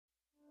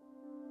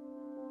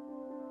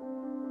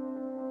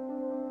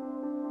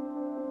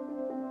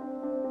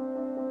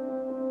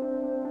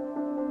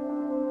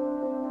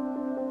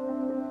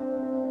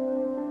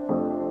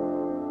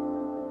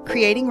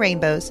Creating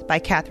Rainbows by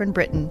Catherine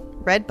Britton,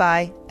 read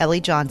by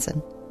Ellie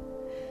Johnson.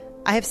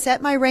 I have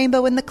set my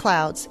rainbow in the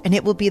clouds, and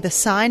it will be the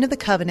sign of the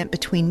covenant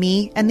between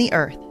me and the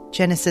earth.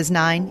 Genesis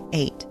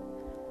 9:8.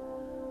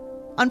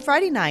 On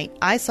Friday night,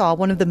 I saw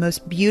one of the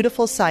most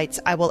beautiful sights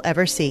I will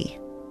ever see.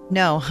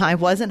 No, I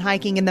wasn't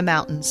hiking in the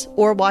mountains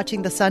or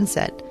watching the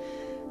sunset.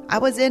 I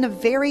was in a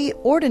very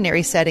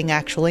ordinary setting,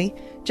 actually,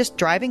 just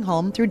driving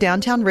home through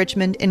downtown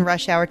Richmond in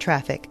rush hour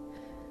traffic.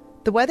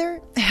 The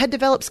weather had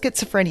developed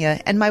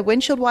schizophrenia, and my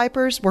windshield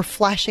wipers were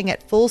flashing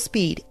at full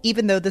speed,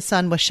 even though the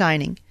sun was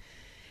shining.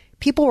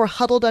 People were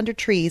huddled under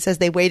trees as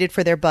they waited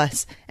for their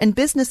bus, and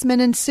businessmen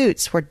in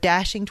suits were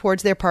dashing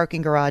towards their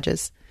parking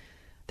garages.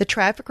 The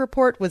traffic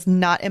report was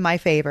not in my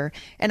favor,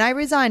 and I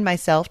resigned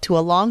myself to a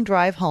long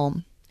drive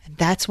home. And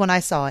that's when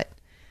I saw it.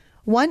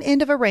 One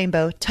end of a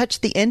rainbow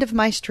touched the end of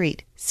my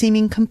street,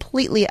 seeming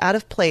completely out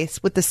of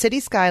place with the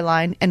city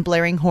skyline and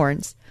blaring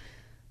horns.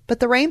 But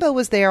the rainbow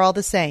was there all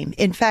the same.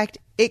 In fact,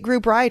 it grew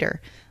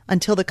brighter,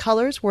 until the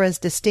colors were as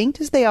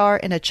distinct as they are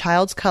in a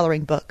child's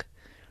coloring book.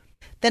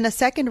 Then a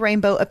second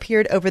rainbow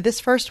appeared over this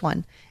first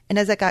one, and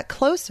as I got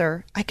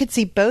closer, I could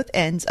see both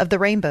ends of the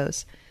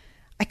rainbows.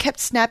 I kept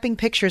snapping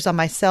pictures on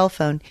my cell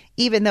phone,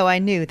 even though I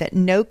knew that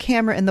no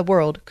camera in the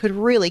world could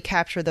really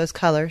capture those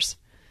colors.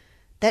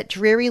 That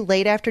dreary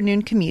late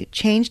afternoon commute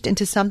changed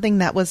into something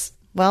that was,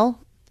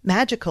 well,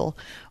 magical,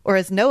 or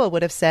as Noah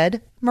would have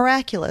said,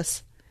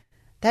 miraculous.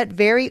 That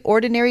very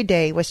ordinary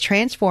day was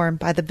transformed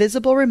by the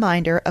visible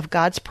reminder of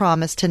God's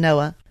promise to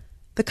Noah.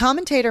 The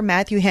commentator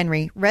Matthew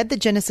Henry read the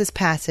Genesis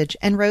passage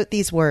and wrote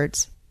these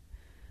words: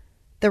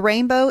 "The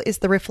rainbow is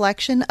the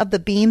reflection of the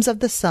beams of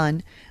the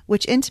sun,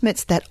 which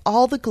intimates that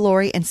all the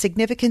glory and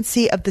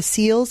significancy of the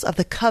seals of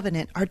the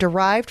covenant are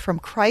derived from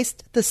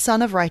Christ the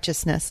Son of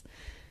Righteousness.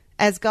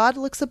 As God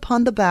looks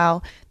upon the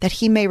bough, that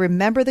he may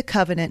remember the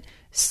covenant,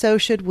 so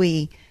should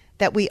we,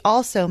 that we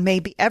also may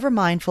be ever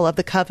mindful of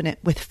the covenant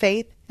with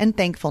faith and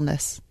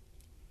thankfulness."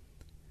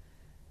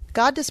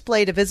 God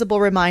displayed a visible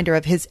reminder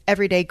of his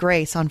everyday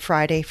grace on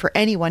Friday for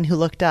anyone who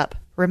looked up,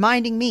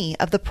 reminding me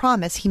of the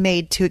promise he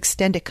made to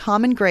extend a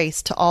common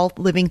grace to all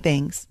living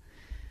things.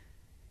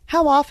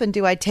 How often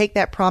do I take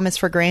that promise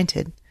for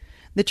granted?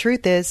 The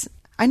truth is,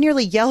 I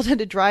nearly yelled at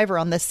a driver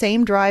on the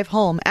same drive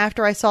home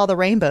after I saw the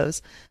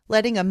rainbows,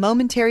 letting a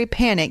momentary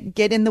panic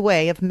get in the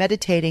way of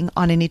meditating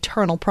on an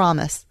eternal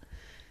promise.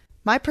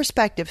 My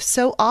perspective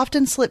so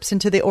often slips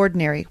into the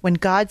ordinary when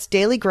God's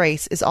daily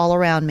grace is all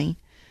around me.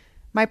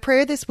 My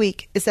prayer this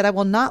week is that I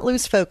will not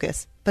lose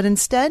focus, but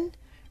instead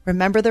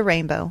remember the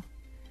rainbow.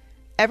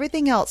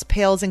 Everything else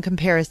pales in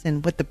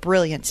comparison with the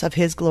brilliance of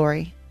his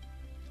glory.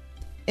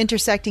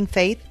 Intersecting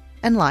faith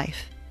and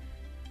life.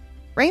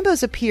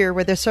 Rainbows appear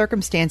where the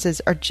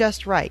circumstances are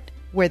just right,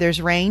 where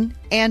there's rain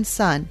and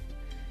sun.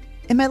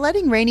 Am I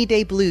letting rainy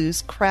day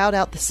blues crowd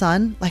out the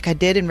sun like I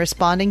did in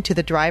responding to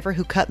the driver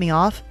who cut me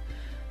off?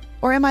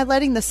 Or am I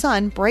letting the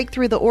sun break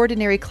through the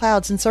ordinary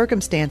clouds and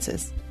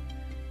circumstances?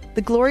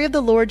 The glory of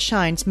the Lord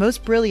shines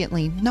most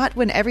brilliantly not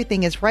when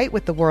everything is right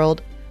with the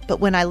world, but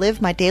when I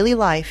live my daily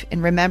life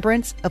in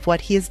remembrance of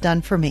what he has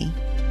done for me.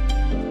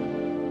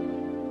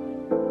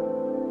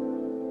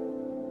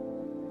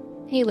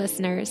 Hey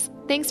listeners,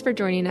 thanks for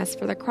joining us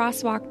for the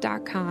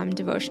Crosswalk.com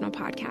devotional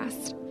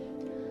podcast.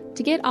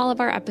 To get all of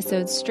our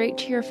episodes straight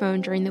to your phone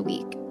during the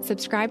week,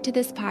 subscribe to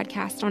this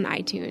podcast on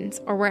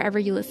iTunes or wherever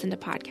you listen to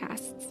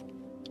podcasts.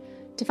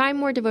 To find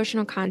more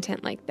devotional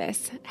content like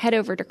this, head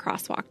over to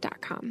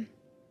Crosswalk.com.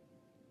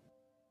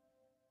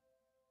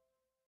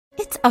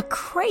 It's a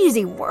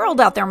crazy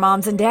world out there,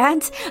 moms and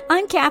dads.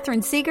 I'm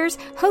Catherine Segars,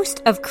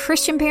 host of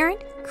Christian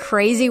Parent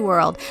Crazy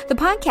World, the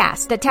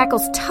podcast that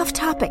tackles tough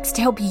topics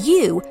to help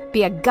you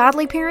be a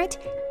godly parent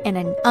in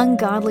an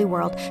ungodly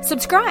world.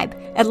 Subscribe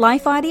at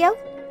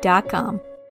lifeaudio.com.